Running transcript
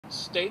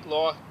state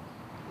law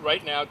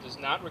right now does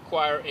not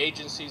require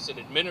agencies that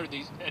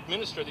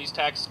administer these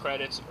tax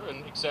credits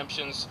and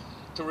exemptions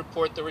to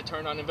report the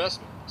return on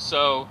investment.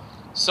 So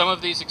some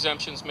of these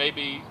exemptions may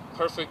be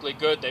perfectly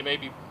good. They may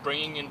be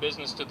bringing in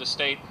business to the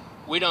state.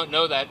 We don't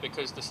know that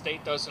because the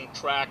state doesn't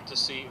track to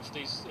see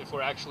if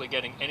we're actually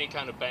getting any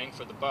kind of bang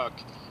for the buck.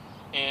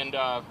 And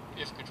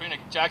if Katrina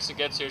Jackson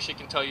gets here, she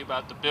can tell you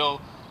about the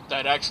bill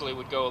that actually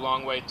would go a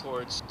long way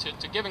towards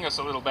to giving us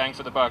a little bang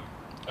for the buck.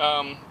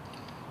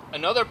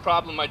 Another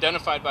problem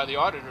identified by the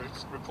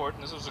auditor's report,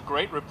 and this was a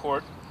great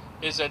report,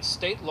 is that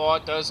state law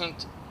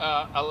doesn't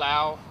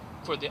allow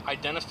for the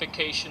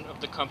identification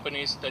of the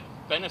companies that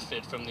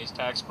benefit from these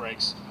tax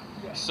breaks.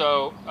 Yeah.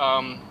 So,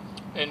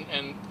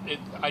 and it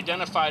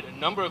identified a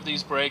number of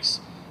these breaks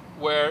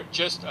where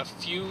just a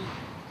few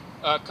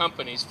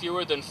companies,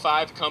 fewer than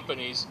 5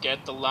 companies,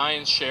 get the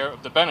lion's share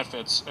of the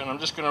benefits. And I'm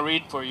just going to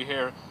read for you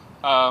here.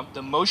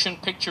 The motion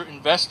picture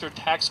investor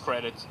tax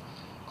credit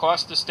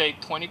cost the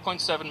state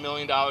 $20.7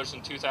 million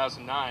in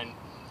 2009,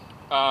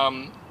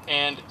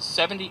 and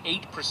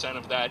 78%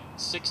 of that,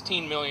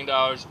 $16 million,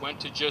 went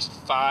to just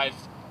 5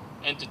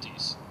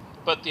 entities.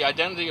 But the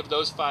identity of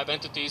those 5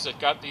 entities that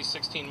got these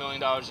 $16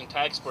 million in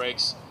tax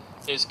breaks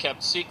is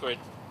kept secret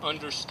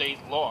under state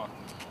law.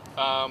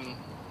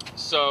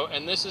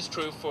 And this is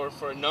true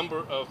for a number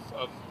of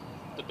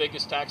the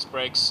biggest tax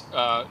breaks,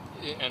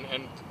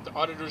 and the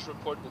auditor's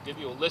report will give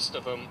you a list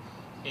of them.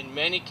 In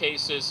many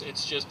cases,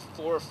 it's just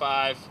 4 or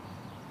 5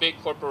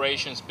 big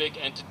corporations, big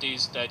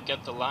entities that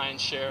get the lion's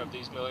share of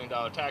these $1 million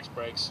tax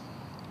breaks,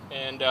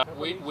 and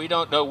we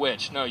don't know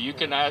which. No, you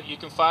can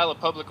file a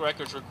public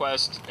records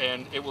request,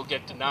 and it will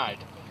get denied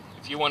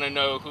if you want to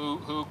know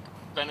who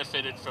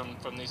benefited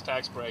from these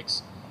tax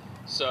breaks.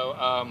 So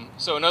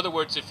in other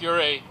words, if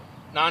you're a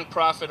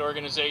nonprofit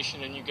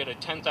organization and you get a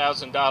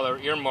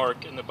 $10,000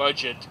 earmark in the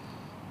budget,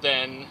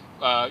 then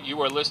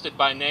you are listed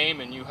by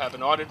name, and you have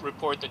an audit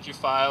report that you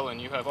file,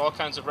 and you have all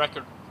kinds of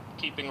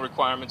record-keeping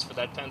requirements for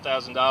that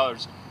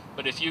 $10,000.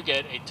 But if you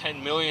get a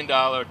 $10 million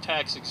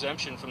tax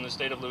exemption from the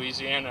state of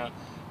Louisiana,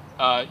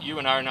 you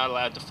and I are not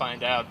allowed to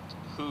find out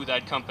who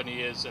that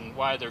company is and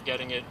why they're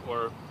getting it,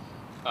 or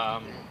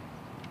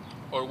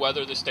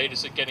whether the state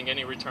is getting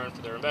any return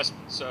for their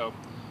investment. So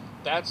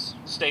that's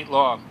state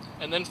law.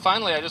 And then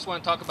finally, I just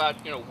want to talk about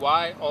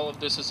why all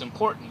of this is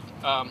important.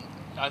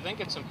 I think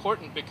it's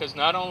important because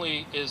not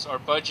only is our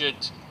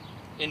budget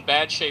in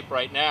bad shape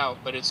right now,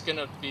 but it's going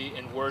to be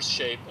in worse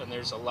shape, and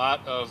there's a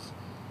lot of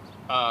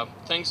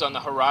things on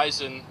the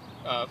horizon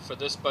for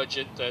this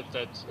budget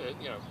that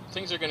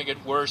things are going to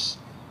get worse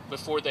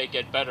before they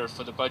get better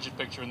for the budget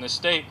picture in this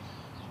state.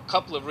 A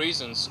couple of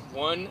reasons.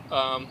 One,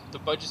 the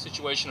budget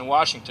situation in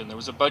Washington. There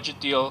was a budget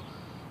deal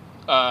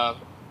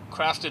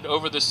crafted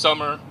over the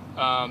summer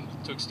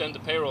to extend the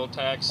payroll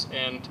tax,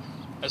 and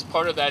as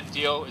part of that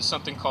deal is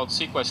something called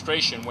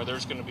sequestration, where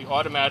there's going to be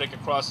automatic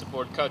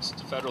across-the-board cuts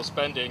to federal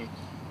spending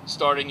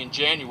starting in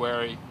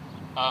January.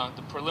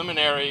 The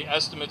preliminary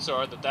estimates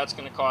are that that's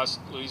going to cost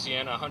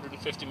Louisiana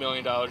 $150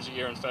 million a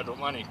year in federal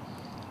money.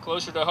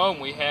 Closer to home,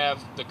 we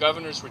have the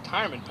governor's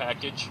retirement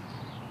package.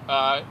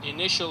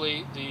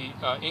 Initially, the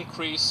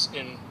increase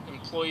in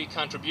employee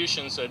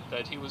contributions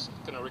that he was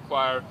going to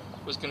require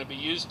was going to be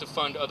used to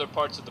fund other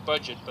parts of the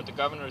budget, but the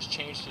governor has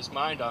changed his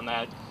mind on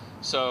that.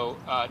 So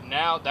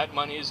now that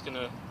money is going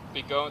to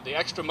be going, the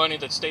extra money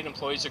that state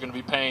employees are going to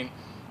be paying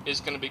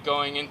is going to be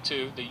going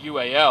into the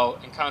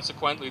UAL, and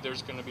consequently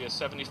there's going to be a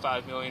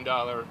 $75 million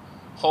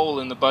hole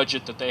in the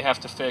budget that they have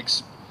to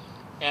fix.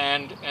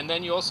 And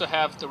then you also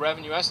have the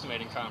revenue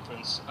estimating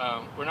conference.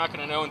 We're not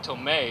going to know until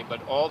May,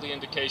 but all the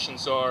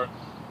indications are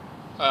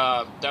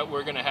that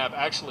we're going to have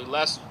actually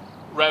less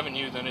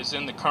revenue than is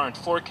in the current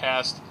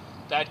forecast.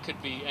 That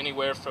could be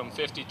anywhere from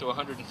 $50 to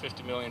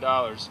 $150 million.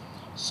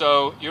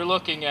 So you're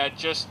looking at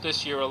just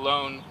this year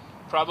alone,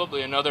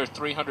 probably another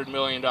 $300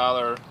 million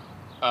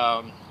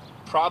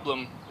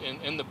problem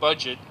in the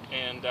budget,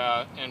 and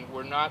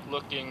we're not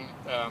looking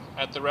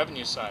at the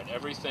revenue side.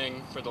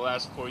 Everything for the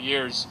last 4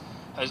 years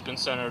has been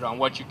centered on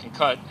what you can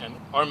cut, and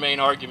our main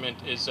argument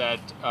is that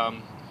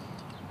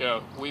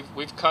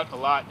we've cut a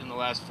lot in the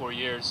last 4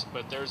 years,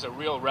 but there's a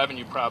real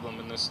revenue problem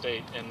in this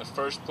state, and the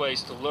first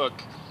place to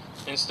look,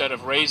 instead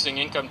of raising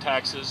income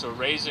taxes or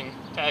raising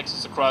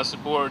taxes across the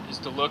board, is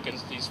to look at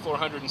these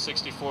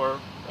 464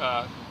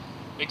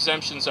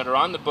 exemptions that are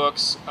on the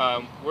books.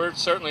 We're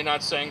certainly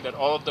not saying that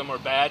all of them are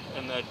bad,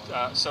 and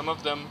that some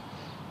of them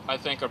I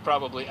think are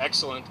probably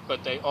excellent,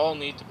 but they all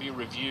need to be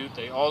reviewed.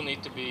 They all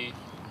need to be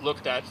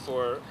looked at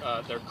for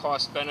their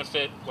cost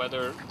benefit,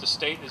 whether the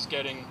state is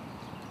getting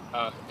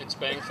its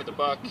bang for the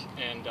buck.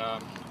 And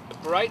the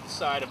bright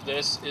side of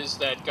this is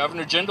that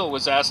Governor Jindal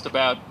was asked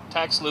about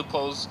tax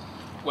loopholes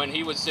when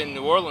he was in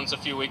New Orleans a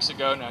few weeks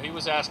ago. Now, he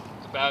was asked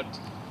about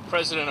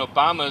President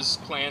Obama's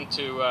plan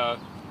to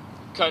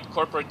cut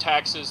corporate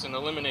taxes and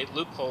eliminate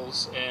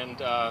loopholes, and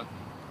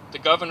the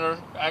governor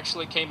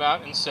actually came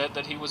out and said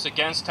that he was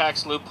against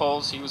tax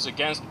loopholes. He was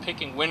against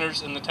picking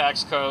winners in the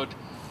tax code.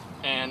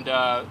 And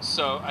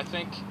so I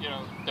think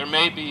there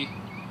may be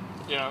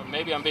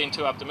maybe I'm being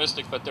too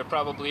optimistic, but there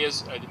probably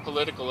is a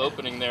political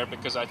opening there,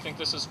 because I think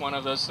this is one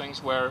of those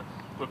things where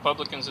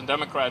Republicans and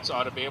Democrats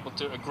ought to be able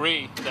to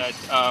agree that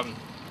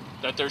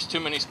that there's too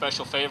many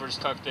special favors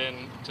tucked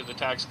in to the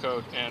tax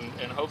code,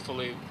 and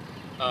hopefully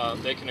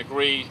they can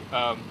agree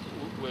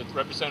with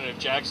Representative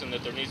Jackson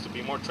that there needs to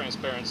be more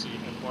transparency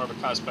and more of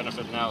a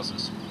cost-benefit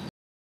analysis.